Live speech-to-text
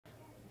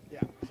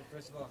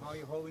first of all, how are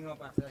you holding up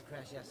after that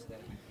crash yesterday?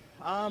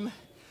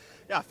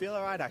 Yeah, I feel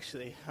alright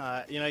actually.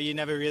 You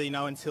never really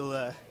know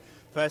until,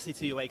 firstly,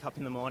 till you wake up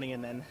in the morning,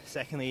 and then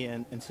secondly,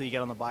 until you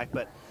get on the bike.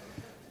 But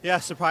yeah,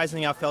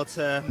 surprisingly, I felt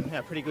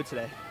pretty good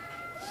today.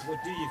 What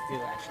do you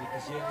feel actually?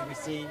 Because we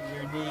see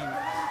your knee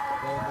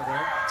over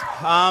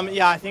there.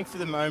 Yeah, I think for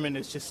the moment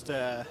it's just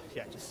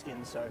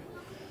skin. So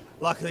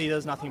luckily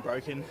there's nothing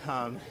broken.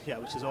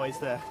 Which is always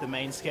the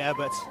main scare.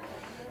 But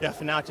yeah,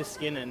 for now it's just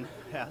skin, and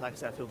yeah, like I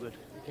said, I feel good.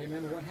 Can you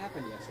remember what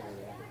happened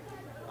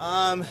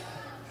yesterday?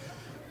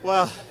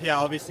 Well, yeah,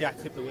 obviously I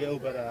clipped the wheel,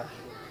 but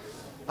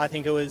I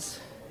think it was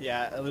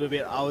a little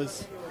bit. I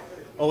was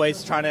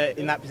always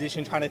in that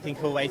position, trying to think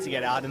of a way to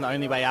get out, and the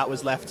only way out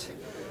was left.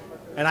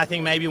 And I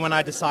think maybe when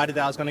I decided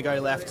that I was going to go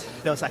left,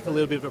 there was like a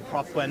little bit of a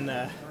prop when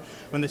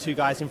the two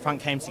guys in front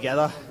came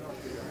together.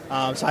 So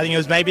I think it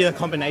was maybe a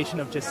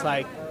combination of just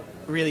like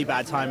really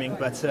bad timing.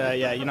 But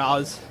I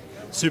was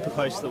super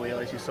close to the wheel,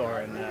 as you saw,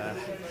 and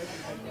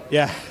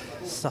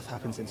stuff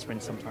happens in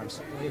sprints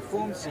sometimes. Well, your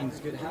form seems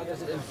good. How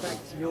does it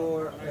affect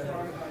your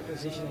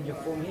position and your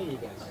form here, you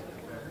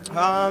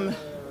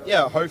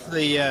guys?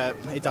 Hopefully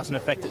it doesn't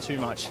affect it too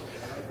much.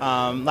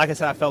 Like I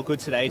said, I felt good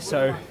today,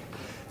 so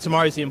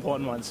tomorrow's the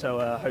important one. So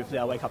hopefully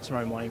I'll wake up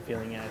tomorrow morning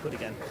feeling good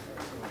again.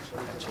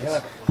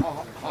 Yeah,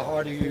 how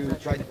hard do you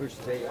try to push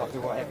today after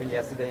what happened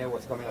yesterday and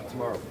what's coming up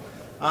tomorrow?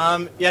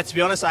 To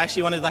be honest, I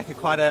actually wanted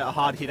quite a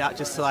hard hit out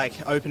just to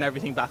open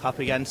everything back up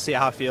again, see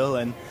how I feel.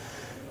 And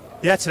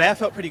yeah, today I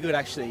felt pretty good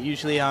actually.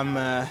 Usually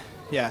I'm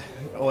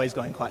always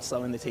going quite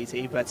slow in the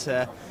TT, but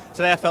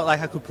today I felt like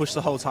I could push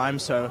the whole time,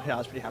 so yeah, I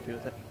was pretty happy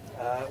with it.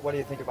 What do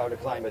you think about the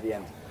climb at the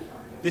end?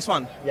 This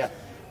one? Yeah.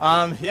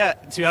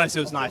 To be honest, it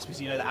was nice because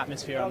the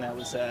atmosphere on there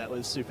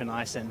was super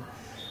nice, and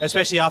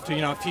especially after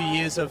a few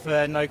years of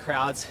no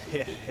crowds,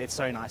 it's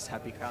so nice to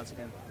have big crowds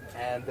again.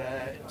 And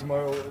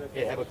tomorrow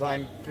you have a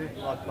climb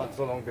not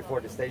so long before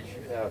the stage,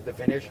 the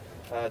finish.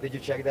 Did you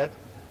check that?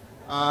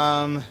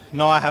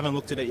 No, I haven't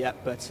looked at it yet,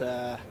 but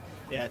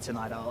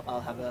tonight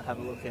I'll have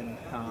a look, and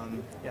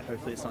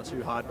hopefully it's not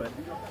too hard. But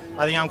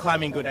I think I'm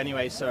climbing good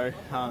anyway, so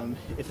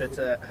if it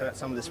hurts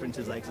some of the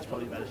sprinters' legs, it's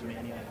probably better for me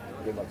anyway.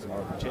 Good luck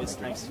tomorrow. Cheers,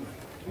 thanks.